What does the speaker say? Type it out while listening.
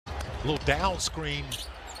A little down screen.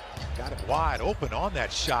 Got it wide open on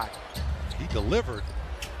that shot. He delivered.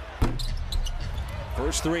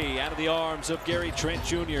 First three out of the arms of Gary Trent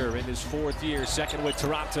Jr. in his fourth year, second with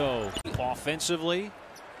Toronto. Offensively,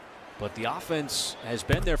 but the offense has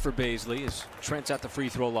been there for Bazley as Trent's at the free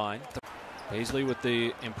throw line. Bazley with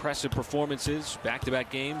the impressive performances, back-to-back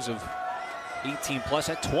games of 18 plus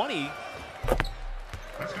at 20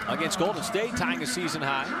 against Golden State, tying a season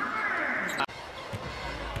high.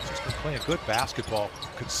 He's just been playing good basketball,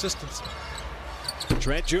 consistency.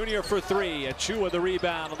 Trent Jr. for three. Achua the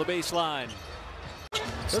rebound on the baseline.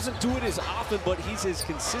 Doesn't do it as often, but he's as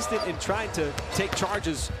consistent in trying to take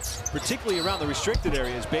charges, particularly around the restricted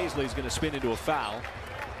areas. Bazley's going to spin into a foul.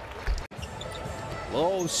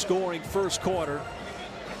 Low scoring first quarter.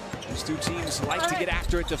 These two teams like to get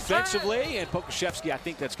after it defensively, and Pokusevski, I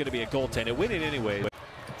think that's going to be a goaltender. Win it anyway.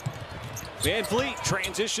 Van Vliet,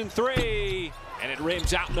 transition three, and it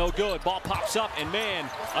rims out no good. Ball pops up, and man,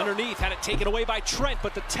 underneath, had it taken away by Trent,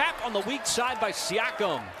 but the tap on the weak side by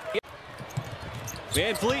Siakam.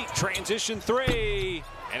 Van Vliet, transition three,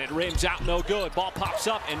 and it rims out no good. Ball pops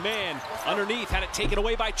up, and man, underneath, had it taken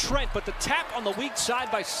away by Trent, but the tap on the weak side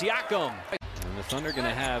by Siakam. And the Thunder going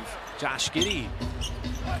to have Josh Giddey,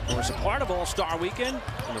 of course, a part of All-Star Weekend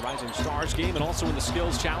in the Rising Stars game, and also in the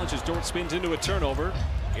Skills Challenge as Dort spins into a turnover.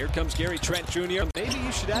 Here comes Gary Trent Jr. Maybe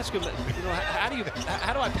you should ask him, you know, how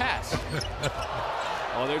do I pass?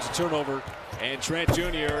 Oh, there's a turnover, and Trent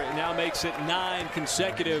Jr. now makes it 9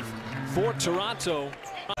 consecutive for Toronto.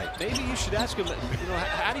 Maybe you should ask him, you know,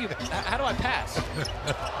 how do I pass?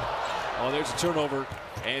 Oh, there's a turnover,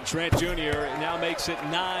 and Trent Jr. now makes it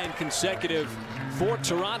 9 consecutive for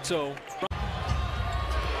Toronto. Boy,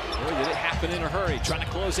 did it happen in a hurry, trying to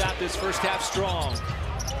close out this first half strong.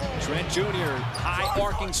 Trent Jr. high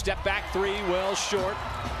arcing step back three, well short.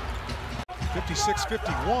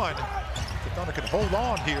 56-51. The Thunder can hold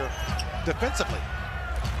on here defensively.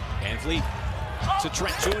 Van Vliet to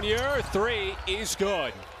Trent Jr. Three is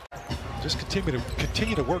good. Just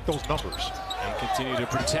continue to work those numbers. And continue to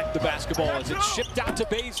protect the basketball as it's shipped out to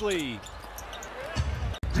Bazley.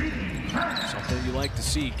 Something you like to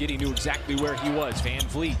see. Giddey knew exactly where he was. Van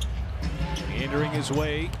Vliet meandering his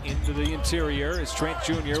way into the interior as Trent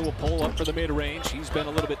Jr. will pull up for the mid-range. He's been a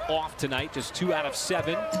little bit off tonight, just 2 out of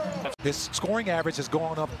 7. His scoring average has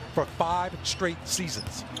gone up for 5 straight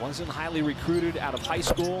seasons. Wasn't highly recruited out of high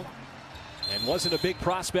school and wasn't a big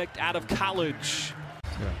prospect out of college.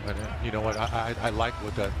 Yeah, but you know what? I like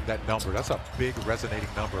what that number. That's a big resonating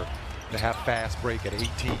number to have fast break at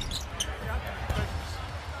 18.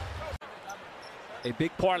 A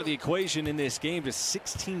big part of the equation in this game, just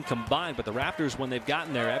 16 combined, but the Raptors, when they've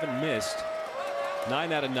gotten there, haven't missed.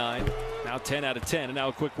 9 out of 9, now 10 out of 10, and now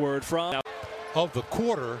a quick word from of the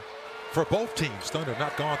quarter for both teams. Thunder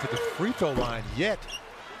not gone to the free throw line yet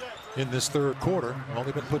in this third quarter.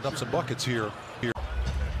 Only been putting up some buckets here.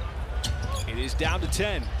 It is down to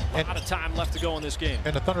 10. A lot of time left to go in this game.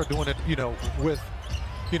 And the Thunder are doing it, you know, with,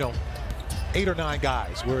 you know, 8 or 9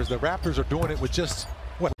 guys, whereas the Raptors are doing it with just,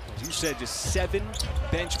 what? As you said, just 7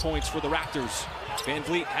 bench points for the Raptors. Van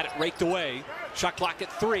Vliet had it raked away. Shot clock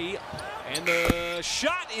at 3, and the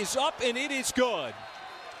shot is up, and it is good.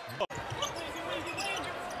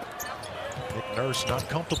 Nick Nurse not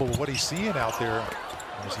comfortable with what he's seeing out there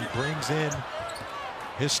as he brings in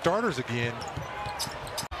his starters again.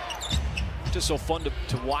 Just so fun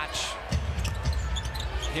to watch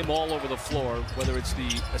him all over the floor, whether it's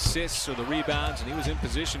the assists or the rebounds, and he was in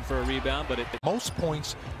position for a rebound, but most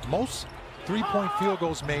points, most three-point field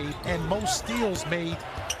goals made, and most steals made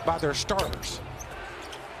by their starters.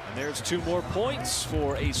 And there's 2 more points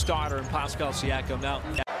for a starter in Pascal Siakam now.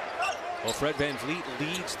 Well, Fred Van Vliet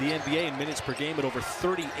leads the NBA in minutes per game at over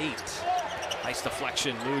 38. Nice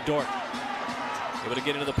deflection, Lou Dort able to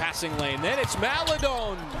get into the passing lane. Then it's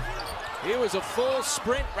Maledon. It was a full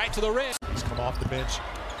sprint right to the rim. He's come off the bench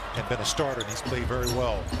and been a starter, and he's played very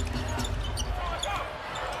well.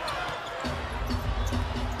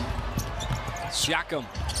 Siakam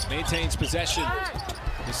maintains possession.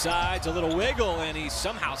 Decides a little wiggle, and he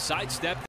somehow sidestepped.